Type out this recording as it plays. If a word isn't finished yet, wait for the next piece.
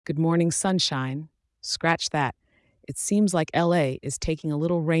Good morning, sunshine. Scratch that. It seems like LA is taking a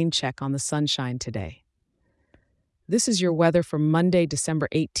little rain check on the sunshine today. This is your weather for Monday, December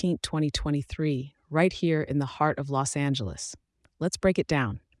 18th, 2023, right here in the heart of Los Angeles. Let's break it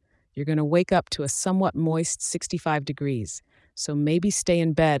down. You're going to wake up to a somewhat moist 65 degrees, so maybe stay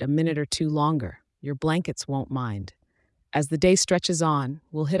in bed a minute or two longer. Your blankets won't mind. As the day stretches on,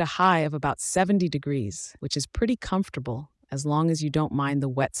 we'll hit a high of about 70 degrees, which is pretty comfortable as long as you don't mind the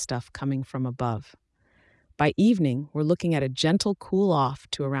wet stuff coming from above. By evening, we're looking at a gentle cool off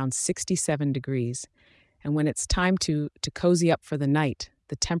to around 67 degrees, and when it's time to cozy up for the night,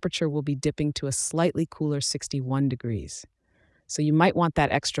 the temperature will be dipping to a slightly cooler 61 degrees. So you might want that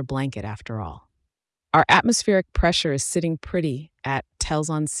extra blanket after all. Our atmospheric pressure is sitting pretty at tells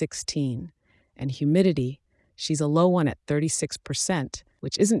on 16, and humidity, she's a low one at 36%,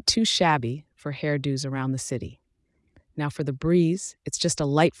 which isn't too shabby for hairdos around the city. Now for the breeze, it's just a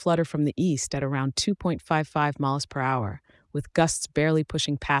light flutter from the east at around 2.55 miles per hour, with gusts barely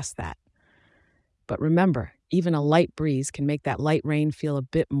pushing past that. But remember, even a light breeze can make that light rain feel a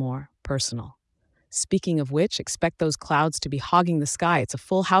bit more personal. Speaking of which, expect those clouds to be hogging the sky. It's a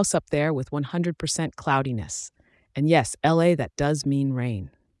full house up there with 100% cloudiness. And yes, LA, that does mean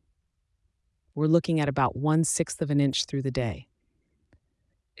rain. We're looking at about 1/6 of an inch through the day.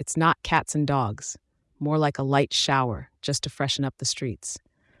 It's not cats and dogs, more like a light shower just to freshen up the streets.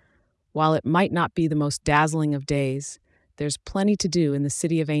 While it might not be the most dazzling of days, there's plenty to do in the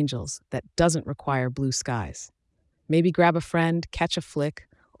City of Angels that doesn't require blue skies. Maybe grab a friend, catch a flick,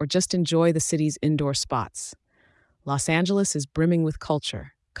 or just enjoy the city's indoor spots. Los Angeles is brimming with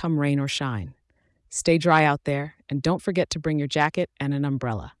culture, come rain or shine. Stay dry out there, and don't forget to bring your jacket and an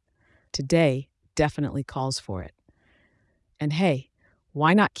umbrella. Today definitely calls for it. And hey,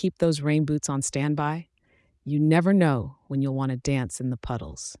 why not keep those rain boots on standby? You never know when you'll want to dance in the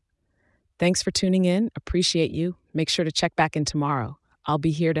puddles. Thanks for tuning in. Appreciate you. Make sure to check back in tomorrow. I'll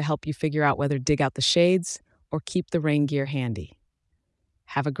be here to help you figure out whether dig out the shades or keep the rain gear handy.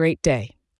 Have a great day.